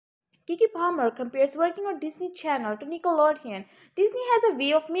Kiki Palmer compares working on Disney Channel to Nickelodeon. Disney has a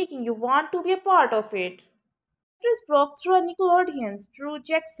way of making you want to be a part of it. Actors broke through a Nickelodeon's Drew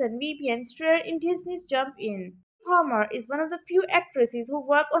Jackson, VP, starred in Disney's Jump In. Palmer is one of the few actresses who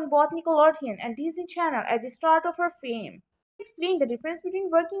worked on both Nickelodeon and Disney Channel at the start of her fame. She explained the difference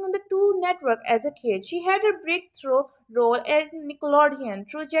between working on the two networks as a kid. She had her breakthrough role at Nickelodeon,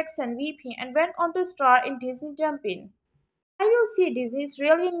 Drew Jackson, VP, and went on to star in Disney Jump In. I will say Disney is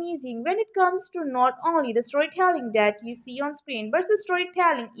really amazing when it comes to not only the storytelling that you see on screen, but the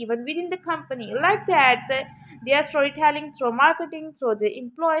storytelling even within the company. Like that, they are storytelling through marketing, through the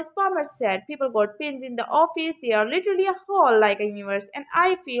employees. Palmer said, people got pins in the office. They are literally a whole like a universe, and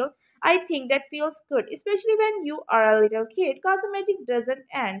I think that feels good, especially when you are a little kid, because the magic doesn't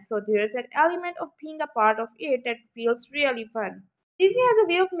end. So there's an element of being a part of it that feels really fun. Disney has a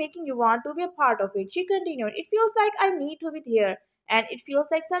way of making you want to be a part of it. She continued, it feels like I need to be there. And it feels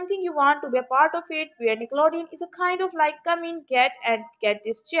like something you want to be a part of it, where Nickelodeon is a kind of like come in, get and get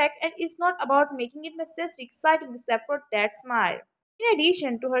this check, and it's not about making it necessarily exciting except for that smile. In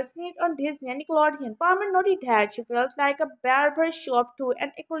addition to her stint on Disney and Nickelodeon, Palmer noted that she felt like a barber shop too,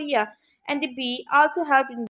 and Ecclesia and the Bee also helped in